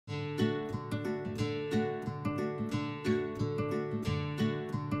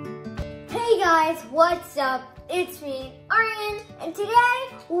Guys, what's up? It's me, Aryan, and today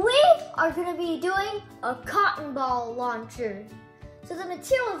we are going to be doing a cotton ball launcher. So the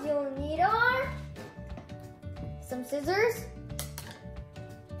materials you'll need are some scissors,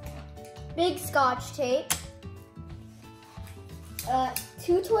 big scotch tape,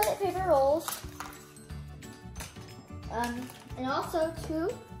 2 toilet paper rolls, and also 2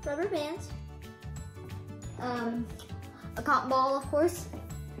 rubber bands, a cotton ball, of course,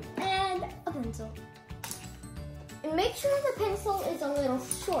 and a pencil. And make sure the pencil is a little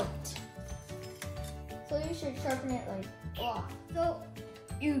short. So you should sharpen it like blah. So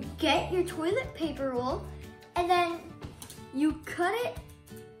you get your toilet paper roll and then you cut it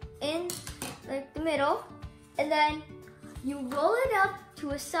in like the middle and then you roll it up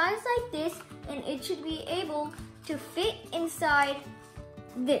to a size like this and it should be able to fit inside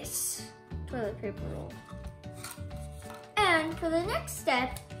this toilet paper roll. And for the next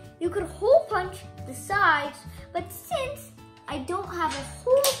step, you could hole punch the sides, but since I don't have a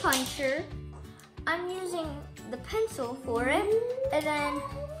hole puncher, I'm using the pencil for it. And then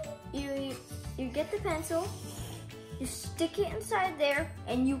you get the pencil, you stick it inside there,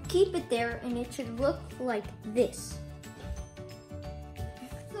 and you keep it there, and it should look like this.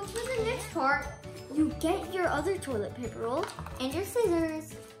 So for the next part, you get your other toilet paper roll and your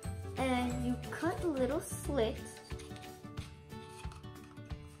scissors, and you cut little slits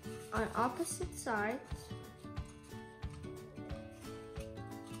on opposite sides.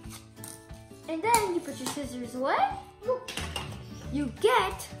 And then you put your scissors away. You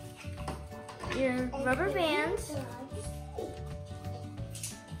get your rubber bands.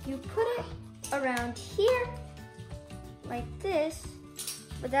 You put it around here like this,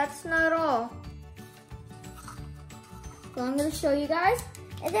 but that's not all. So I'm gonna show you guys.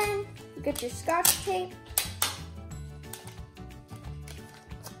 And then you get your scotch tape.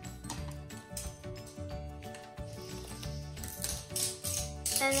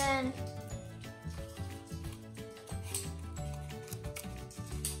 And then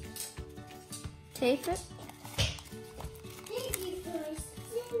tape it.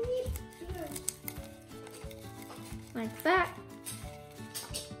 Like that.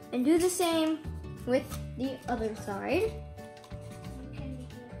 And do the same with the other side.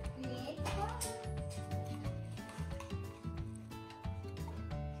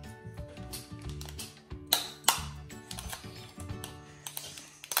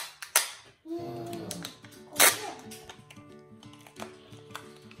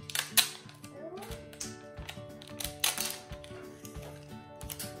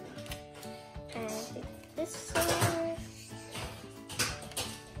 This side.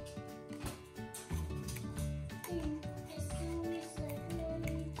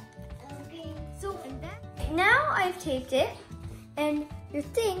 So and then now I've taped it, and your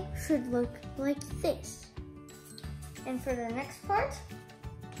thing should look like this. And for the next part,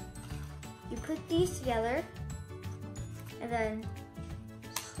 you put these together, and then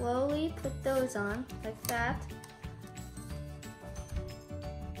slowly put those on like that.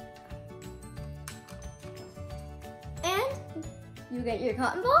 You get your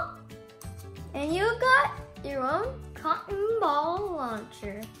cotton ball, and you got your own cotton ball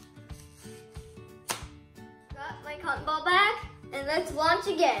launcher. Got my cotton ball back, and let's launch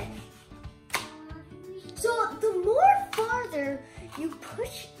again. So the more farther you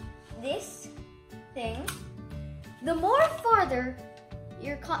push this thing, the more farther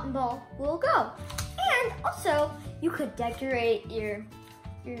your cotton ball will go. And also, you could decorate your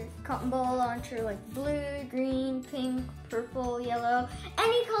cotton ball launcher like blue, green, pink, purple, yellow,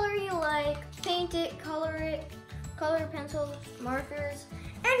 any color you like. Paint it, color pencils, markers,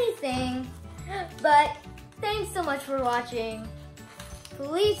 anything. But thanks so much for watching.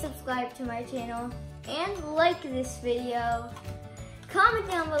 Please subscribe to my channel and like this video. Comment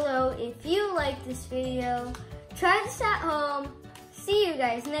down below if you like this video. Try this at home. See you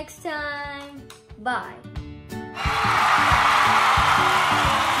guys next time. Bye.